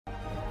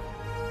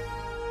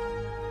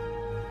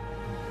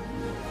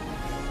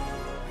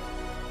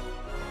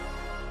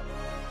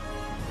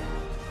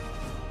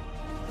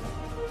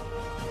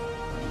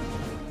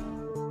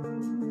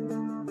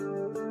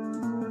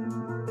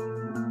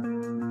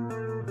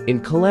In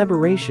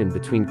collaboration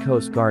between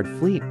Coast Guard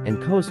Fleet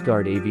and Coast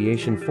Guard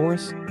Aviation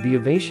Force, the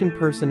aviation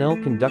personnel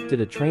conducted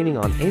a training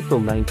on April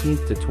 19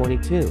 to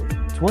 22,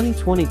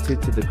 2022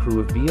 to the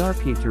crew of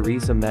BRP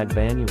Teresa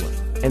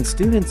Magbanua and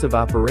students of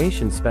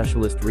Operations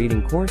Specialist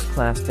Reading Course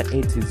Class to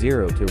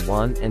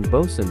 820-1 and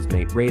Bosun's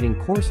Mate Rating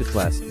Course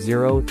Class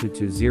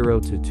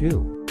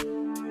 0-20-2.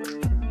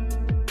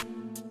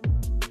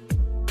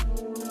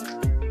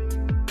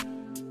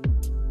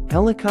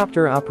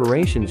 Helicopter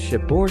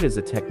Operations-Shipboard is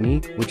a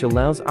technique which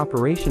allows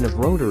operation of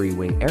rotary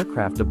wing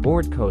aircraft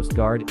aboard Coast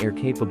Guard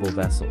air-capable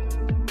vessel.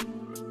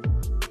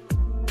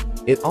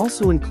 It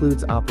also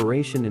includes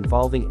operation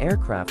involving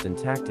aircraft and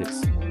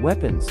tactics,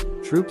 weapons,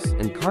 troops,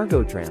 and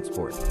cargo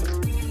transport.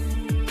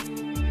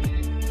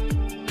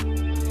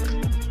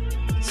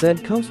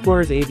 Said Coast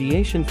Guard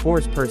Aviation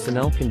Force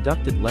personnel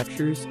conducted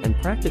lectures and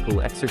practical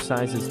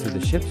exercises to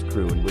the ship's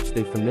crew in which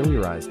they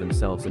familiarized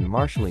themselves in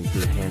marshalling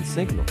through hand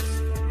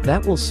signals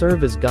that will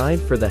serve as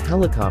guide for the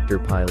helicopter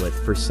pilot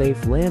for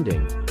safe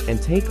landing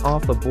and take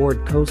off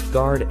aboard Coast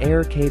Guard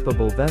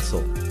air-capable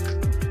vessel.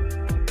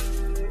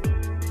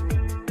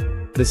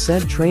 The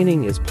said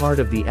training is part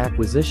of the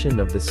acquisition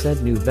of the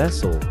said new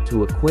vessel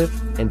to equip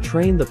and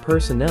train the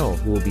personnel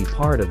who will be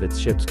part of its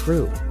ship's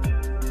crew.